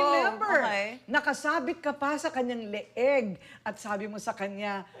 Yes, I remember. Okay. Nakasabit ka pa sa kanyang leeg at sabi mo sa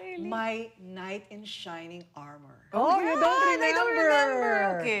kanya, my knight in shining armor. Oh, you don't remember. I don't remember.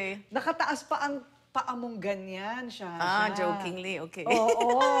 Okay. Nakataas pa ang paamong ganyan siya. Jokingly, okay.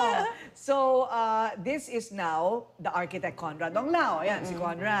 Oo. So, this is now the architect Conrad Onglao. Ayan, si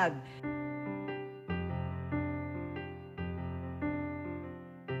Conrad.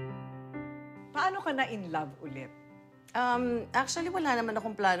 Paano ka na in love ulit? Actually, wala naman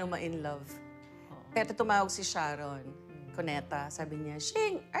akong plano ma-in love. Pero tumawag si Sharon Cuneta. Sabi niya,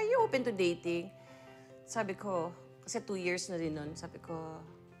 Shing, are you open to dating? Sabi ko, kasi 2 years na din nun. Sabi ko,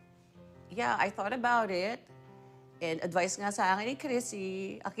 yeah, I thought about it. And advice nga sa akin ni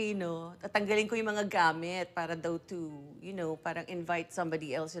Chrissy Aquino, tatanggalin ko yung mga gamit para daw to, parang invite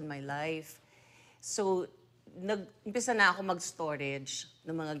somebody else in my life. So, nag-umpisa na ako mag-storage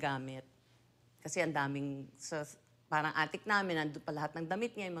ng mga gamit. Kasi ang daming sa parang attic namin, nandun pa lahat ng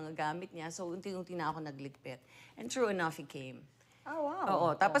damit niya, yung mga gamit niya. So, unti-unti na ako nagligpit. And true enough, he came. Oh, wow. Oo.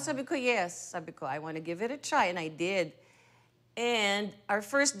 Tapos sabi ko, yes. Sabi ko, I want to give it a try. And I did. And our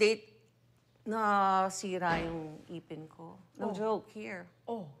first date, nasira yung ipin ko. No joke, here.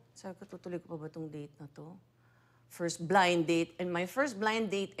 Oh. Sabi ko, tutuloy ko pa ba itong date na to? First blind date. And my first blind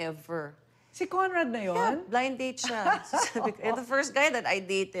date ever. Si Conrad na yun? Yeah, blind date siya. Sabi ko, the first guy that I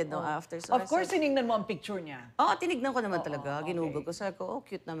dated after. So of course, tinignan mo ang picture niya. Oo, tinignan ko naman talaga. Ginugol ko. Sabi ko,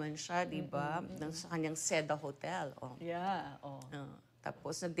 cute naman siya, di ba? Sa kanyang Seda Hotel. Yeah.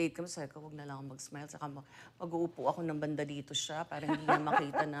 Tapos nag-date kami, sabi ko, huwag na lang ako mag-smile. Saka mag-uupo ako ng banda dito siya para hindi niya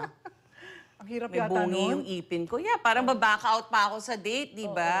makita na ang hirap may yata bungi nun. yung ipin ko. Yeah, parang back out pa ako sa date, di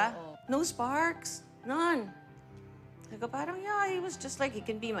ba? No sparks. None. Sabi ko, parang, yeah, he was just like, he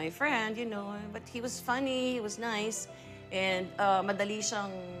can be my friend, you know. But he was funny, he was nice. And madali siyang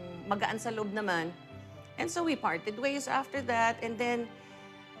magaan sa loob naman. And so we parted ways after that. And then,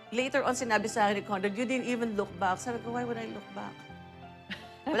 later on, sinabi sa akin ni Conrad, you didn't even look back. Sabi ko, why would I look back?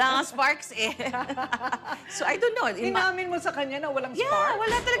 Wala nga sparks eh. So I don't know. Inamin mo sa kanya na walang sparks? Yeah,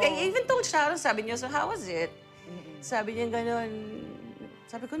 wala talaga. I even told Sharon, sabi niya, so how was it? Sabi niya gano'n,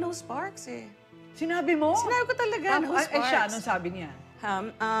 sabi ko, no sparks eh. Sinabi mo? Sinabi ko talaga, no sparks. Eh siya, anong sabi niya?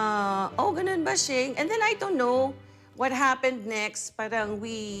 Ganun ba, Shing? And then I don't know what happened next. Parang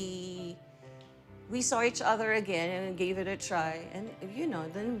we saw each other again and gave it a try. And, you know,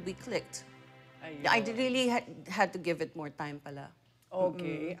 then we clicked. Ayun. I really had to give it more time pala.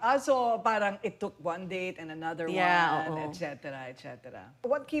 Okay. So parang it took one date and another one, etc., etc.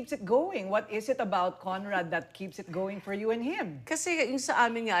 What keeps it going? What is it about Conrad that keeps it going for you and him? Kasi yung sa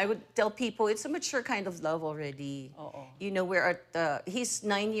amin nga, I would tell people, it's a mature kind of love already. You know, we're at, he's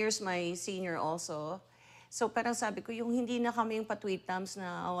 9 years my senior also. So parang sabi ko, yung hindi na kami yung patweetams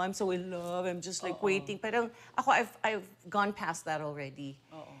na, oh, I'm so in love, I'm just like waiting. Parang ako, I've gone past that already.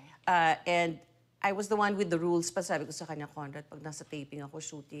 And I was the one with the rules pa. Sabi ko sa kanya, Conrad, pag nasa taping ako,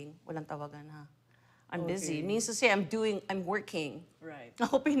 shooting, walang tawagan ha. I'm busy. Means to say, I'm working. Right.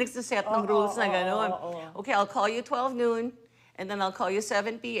 Ako pinagsaset ng rules na gano'n. Okay, I'll call you 12 noon, and then I'll call you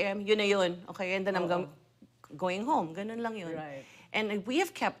 7 p.m. Yun na yun. Okay, and then I'm going home. Ganun lang yun. Right. And we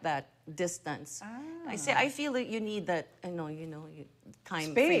have kept that distance. I say, I feel that you need that,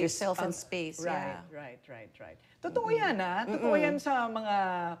 time for yourself and space. Right. Totoo yan, ha? Totoo yan sa mga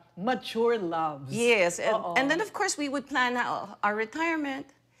mature loves. Yes. And then, of course, we would plan our retirement.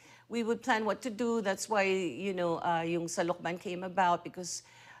 We would plan what to do. That's why, yung Salokban came about because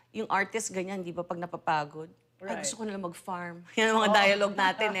yung artist ganyan, di ba, pag napapagod, ay, gusto ko na lang mag-farm. Yan ang mga dialogue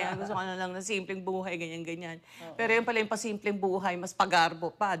natin eh. Gusto ko na lang na simpleng buhay, ganyan-ganyan. Pero yun pala yung pasimpleng buhay, mas pagarbo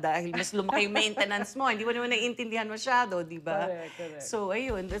pa dahil mas lumaki yung maintenance mo. Hindi mo naman naiintindihan masyado, di ba? Correct. So,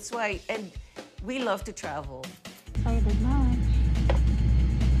 ayun. That's why, and we love to travel.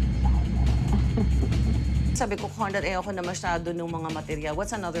 Sabi ko, Conrad, ayoko na masyado ng mga material.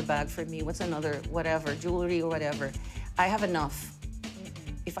 What's another bag for me? What's another whatever, jewelry or whatever? I have enough.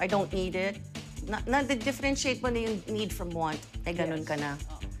 If I don't need it, na-differentiate mo na yung need from want. Eh, ganun ka na.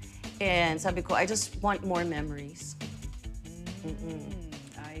 And sabi ko, I just want more memories.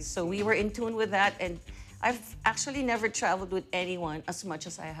 So we were in tune with that. And I've actually never traveled with anyone as much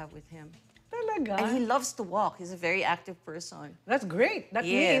as I have with him. Talaga? And he loves to walk. He's a very active person. That's great. That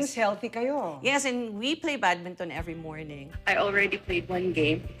means healthy kayo. Yes, and we play badminton every morning. I already played one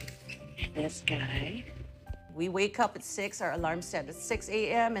game. This guy. We wake up at 6, our alarm set at 6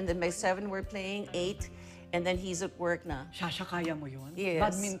 a.m. And then by 7, we're playing 8. And then he's at work na. Shasha, kaya mo yun? Yes.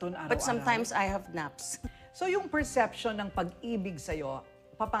 Badminton araw-araw? But sometimes I have naps. So yung perception ng pag-ibig sa'yo,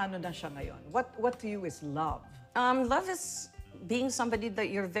 paano na siya ngayon? What to you is love? Love is being somebody that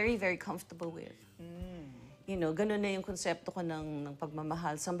you're very, very comfortable with. You know, ganun na yung konsepto ko ng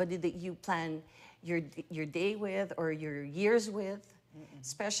pagmamahal. Somebody that you plan your day with or your years with.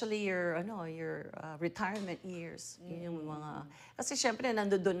 Especially your retirement years. Yun yung mga... Kasi syempre,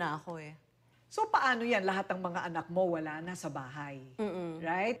 nandoon na ako eh. So paano yan? Lahat ng mga anak mo wala na sa bahay.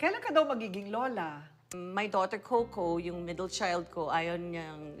 Right? Kailan ka daw magiging lola? My daughter Coco, yung middle child ko, ayaw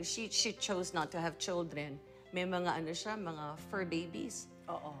niyang... She chose not to have children. May mga mga fur babies.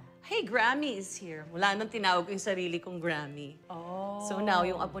 Hey, Grammy is here. Mula nung tinawag ko yung sarili kong Grammy. So now,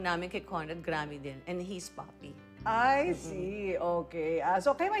 yung apo namin kay Conrad, Grammy din. And he's Poppy. I see. Okay.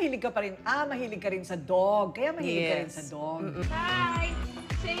 So kaya mahilig ka pa rin. Mahilig ka rin sa dog. Kaya mahilig ka rin sa dog. Hi!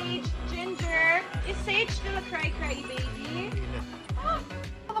 Sage, Ginger. Is Sage still a cry-cry baby?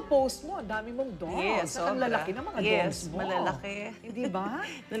 Mga post mo, ang dami mong dogs. Yes, Ang sobra. lalaki ng mga dogs Yes, mo. malalaki. Hindi ba?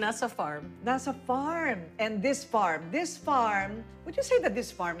 Na nasa farm. Nasa farm. And this farm, would you say that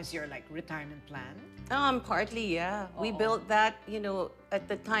this farm is your like retirement plan? Partly, yeah. We built that, at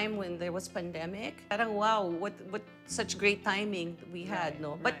the time when there was pandemic. Parang wow, what such great timing we had,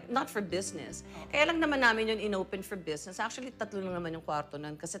 no? But not for business. Kaya lang naman namin yun inopen for business. Actually, 3 lang naman yung kwarto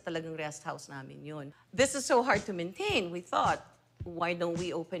nun kasi talagang rest house namin yun. This is so hard to maintain. We thought, why don't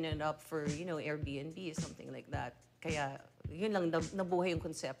we open it up for, Airbnb or something like that? Kaya yun lang, nabuhay yung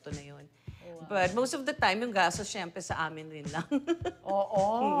konsepto na yun. But most of the time, yung gastos, syempre, sa amin rin lang.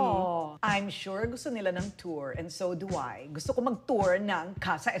 Oo. I'm sure gusto nila ng tour, and so do I. Gusto ko mag-tour ng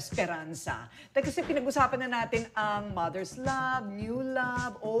Casa Esperanza. Kasi pinag-usapan na natin ang mother's love, new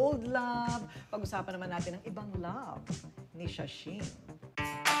love, old love. Pag-usapan naman natin ang ibang love ni Shashing.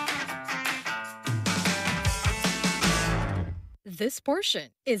 This portion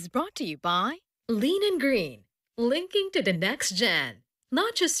is brought to you by Lean and Green, linking to the next gen.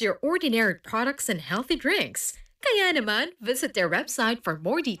 Not just your ordinary products and healthy drinks. Kaya naman, visit their website for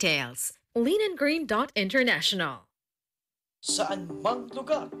more details. leanandgreen.international. Saan bang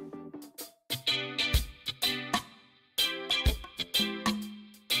lugar?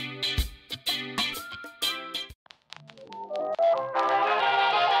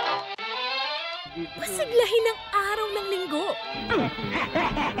 Pasiglahin ang araw ng linggo.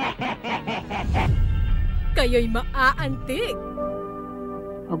 Kayo'y maaantig.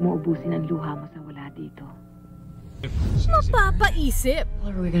 Huwag mo ubusin ang luha mo sa wala dito. Mapapaisip.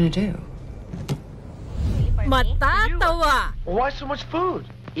 What are we gonna do? Matatawa. Why so much food?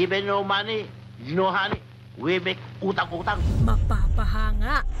 Even no money, no honey, we make utang-utang.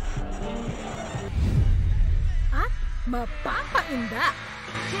 Mapapahanga. At mapapainda.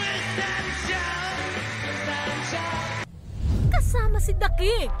 Kasama si The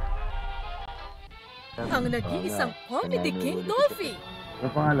King. Ang nag-iisang comedy king Dolphy. Ano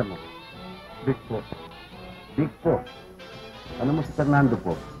pangalan mo? Big po. Big po. Ano mo si Fernando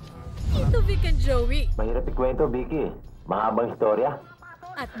po? Tito Vic and Joey. Mahirap ikwento, Vicky. Mahabang istorya.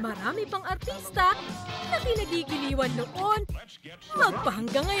 At marami pang artista na pinagigiliwan noon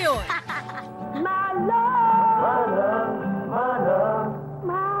magpahanggang ngayon. My love,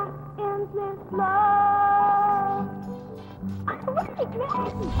 my endless love.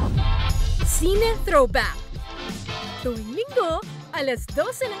 Sine Throwback. Tuwing linggo, alas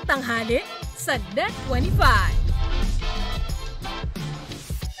 12 ng tanghali sa Net 25.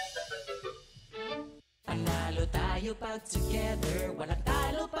 Panalo tayo pag together, wala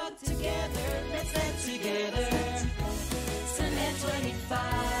talo pag together. Let's get together sa Net 25.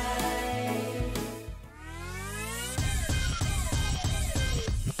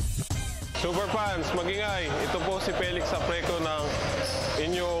 Superfans, magingay. Ito po si Felix Apreco ng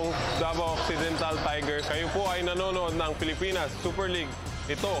inyong Davao Occidental Tigers. Kayo po ay nanonood ng Pilipinas Super League.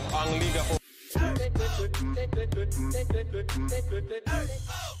 Ito ang liga ko.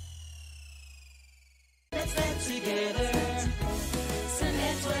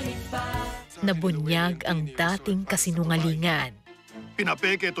 Nabunyag ang dating kasinungalingan.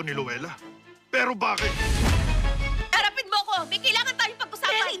 Pinapeke ito ni Luella. Pero bakit? Harapin mo ko! May kailangan tayong pag-usapan!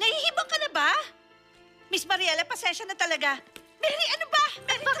 Mary, nahihibang ka na ba? Miss Mariela, pasensya na talaga. Mary, ano ba?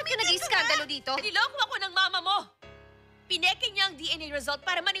 Mary, bakit ka nag-iiskandalo dito? Niloko ako ng mama mo. Pineke niya ang DNA result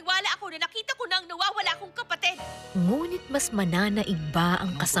para maniwala ako na nakita ko nang nawawala akong kapatid. Ngunit mas mananaig ba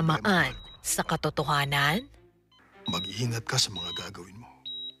ang kasamaan sa katotohanan? Mag-iingat ka sa mga gagawin mo.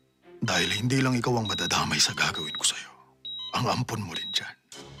 Dahil hindi lang ikaw ang madadamay sa gagawin ko sa'yo. Ang ampon mo rin dyan.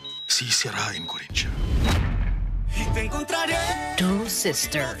 Sisirain ko rin siya. Two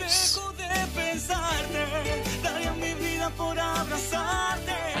sisters.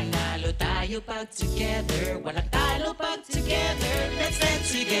 Panalo tayo pag together, wala talo pag together. Let's get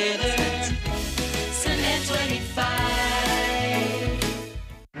together sa Net 25.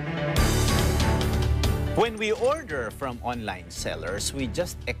 When we order from online sellers, we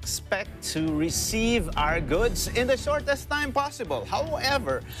just expect to receive our goods in the shortest time possible.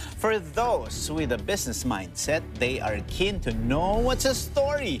 However, for those with a business mindset, they are keen to know what's the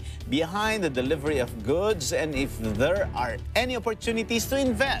story behind the delivery of goods and if there are any opportunities to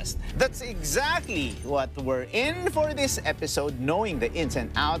invest. That's exactly what we're in for this episode, knowing the ins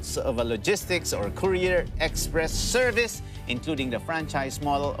and outs of a logistics or courier express service, including the franchise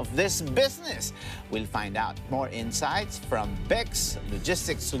model of this business. We'll find out more insights from Bex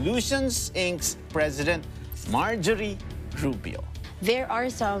Logistics Solutions, Inc.'s President Marjorie Rubio. There are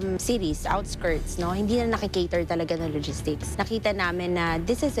some cities, outskirts, no, hindi na nakikater talaga ng logistics. Nakita namin na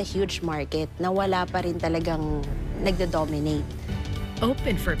this is a huge market na wala pa rin talagang nagdo-dominate.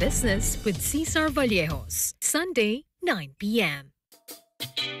 Open for business with Cesar Vallejos, Sunday, 9 p.m.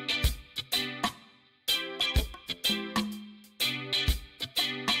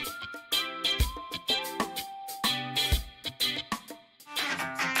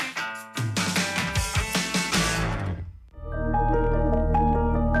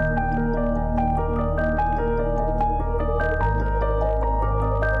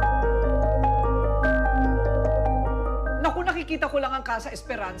 Nakikita ko lang ang Casa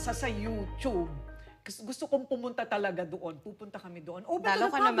Esperanza sa YouTube. Kasi gusto kong pumunta talaga doon. Pupunta kami doon. Open to Dalaw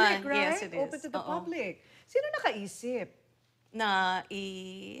the ka public, naman. right? Yes, it is. Open to the Oo. public. Sino nakaisip? Na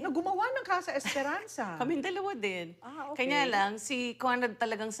gumawa ng Casa Esperanza. Kaming dalawa din. Okay. Kanya lang, si Conrad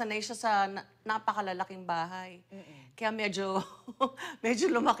talagang sanay siya sa napakalalaking bahay. Kaya medyo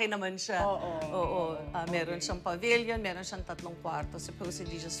lumaki naman siya. Oo. Meron siyang pavilion, meron siyang 3 kwarto,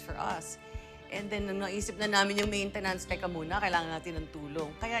 supposedly just for us. And then, nung naisip na namin yung maintenance, teka muna, kailangan natin ng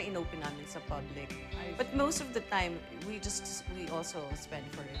tulong. Kaya inopen namin sa public. But most of the time, we also spend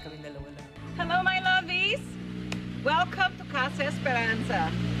for it. Kaming dalawa lang. Hello, my lovies! Welcome to Casa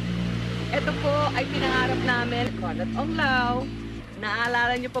Esperanza. Ito po ay pinangarap namin, Conrad Onglao.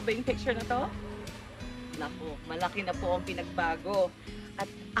 Naalala niyo pa ba yung picture na to? Naku, malaki na po ang pinagbago. At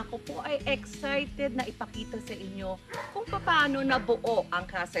ako po ay excited na ipakita sa inyo kung paano nabuo ang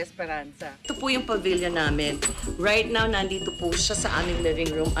Casa Esperanza. Ito po yung pavilion namin. Right now, nandito po siya sa aming living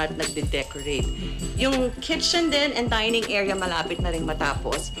room at nagde-decorate. Yung kitchen din and dining area malapit na rin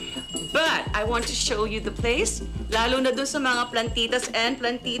matapos. But I want to show you the place. Lalo na dun sa mga plantitas and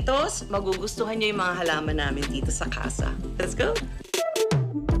plantitos, magugustuhan niyo yung mga halaman namin dito sa casa. Let's go!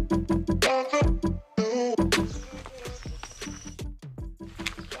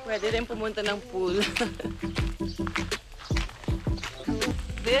 Pwede rin pumunta ng pool.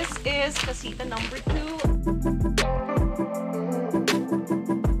 This is casita number 2.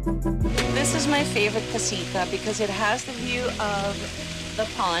 This is my favorite casita because it has the view of the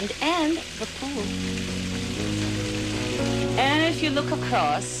pond and the pool. And if you look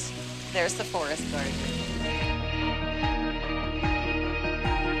across, there's the forest garden.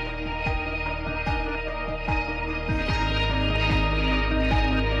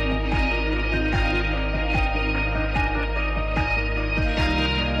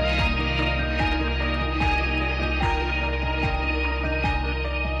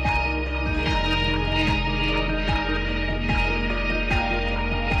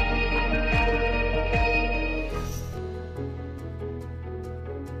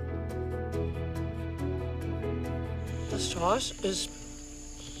 Sauce is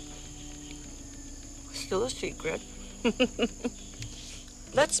still a secret.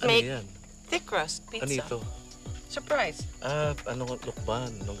 Let's Ano make yan? thick crust pizza. Ano ito? Surprise. Anong lukban?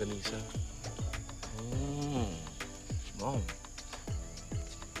 Longganisa? Wow.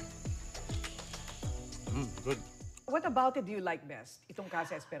 Good. What about it do you like best? Itong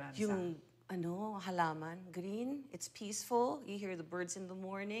Casa Esperanza. Yung halaman, green, it's peaceful. You hear the birds in the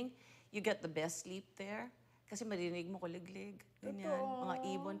morning. You get the best sleep there. Kasi marinig mo kuliglig. Ganyan. Mga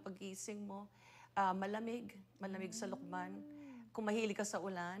ibon pag-gising mo. Malamig sa lukban. Kung mahilig ka sa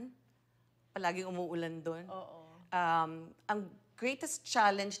ulan, palaging umuulan doon. Ang greatest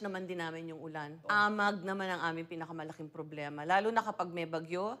challenge naman din namin yung ulan. Amag naman ang aming pinakamalaking problema. Lalo na kapag may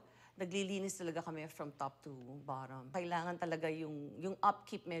bagyo, naglilinis talaga kami from top to bottom. Kailangan talaga yung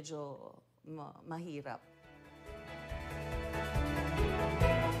upkeep medyo mahirap.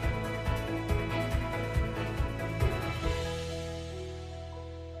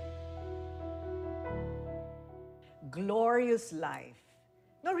 Glorious life.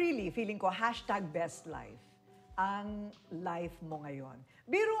 No, really, feeling ko, #best life ang life mo ngayon.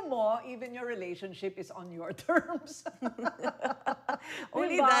 Biro mo, even your relationship is on your terms.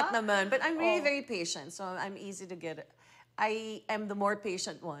 Only Diba? that naman. But I'm really very patient, so I'm easy to get. I am the more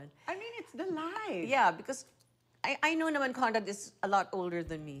patient one. I mean, it's the life. Yeah, because I know naman Conrad is a lot older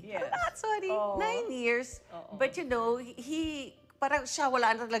than me. Yes. A lot, sorry. 9 years. But you know, parang siya,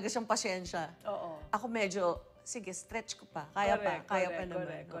 wala na talaga siyang pasyensya. Ako medyo, sige, stretch ko pa. Kaya pa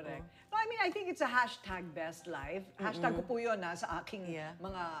naman. Correct. No, I mean, I think it's a #best life. Hashtag ko po yun sa aking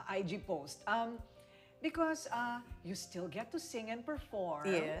mga IG post. Because you still get to sing and perform.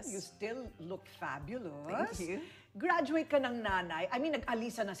 Yes. You still look fabulous. Thank you. Graduate ka ng nanay. I mean,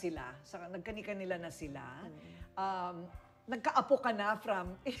 nag-alisa na sila. Nagkani-kanila na sila. Nagkaapo ka na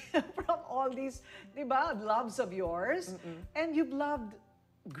from all these, di ba, loves of yours. And you've loved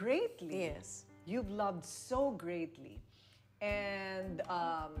greatly. Yes. You've loved so greatly. And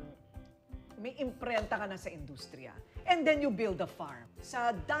may imprenta ka na sa industriya. And then you build a farm. Sa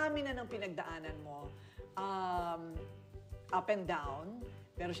dami na ng pinagdaanan mo, up and down.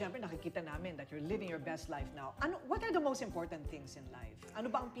 Pero syempre nakikita namin that you're living your best life now. What are the most important things in life? Ano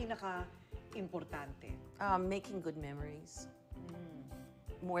ba ang pinaka-importante? Making good memories.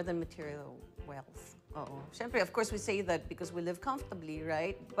 More than material wealth. Oo. Syempre, of course, we say that because we live comfortably,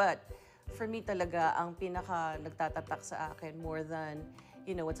 right? But for me talaga, ang pinaka nagtatatak sa akin more than,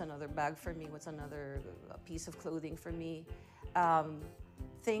 you know, what's another bag for me, what's another piece of clothing for me.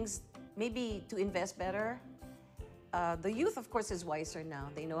 Things, maybe to invest better. The youth, of course, is wiser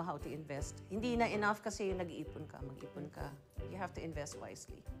now. They know how to invest. Hindi na enough kasi mag-iipon ka. You have to invest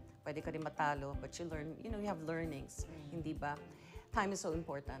wisely. Pwede ka rin matalo, but you learn, you know, you have learnings. Hindi ba? Time is so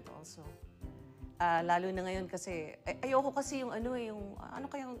important also. Lalo na ngayon kasi, ayoko kasi yung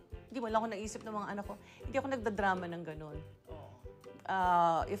hindi mo lang ako naisip ng mga anak ko, hindi ako nagdadrama ng ganun.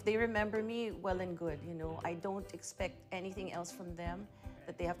 If they remember me, well and good, you know. I don't expect anything else from them,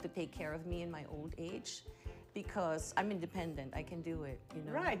 that they have to take care of me in my old age. Because I'm independent, I can do it, you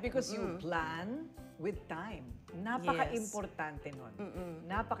know. Right, because you plan with time. Napaka-importante nun.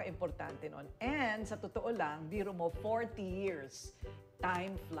 Napaka-importante nun. And sa totoo lang, biro mo, 40 years,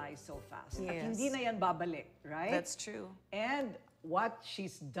 time flies so fast. At hindi na yan babalik, right? That's true. And what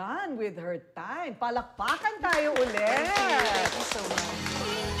she's done with her time, palakpakan tayo ulit! Thank you so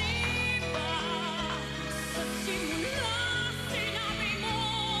much.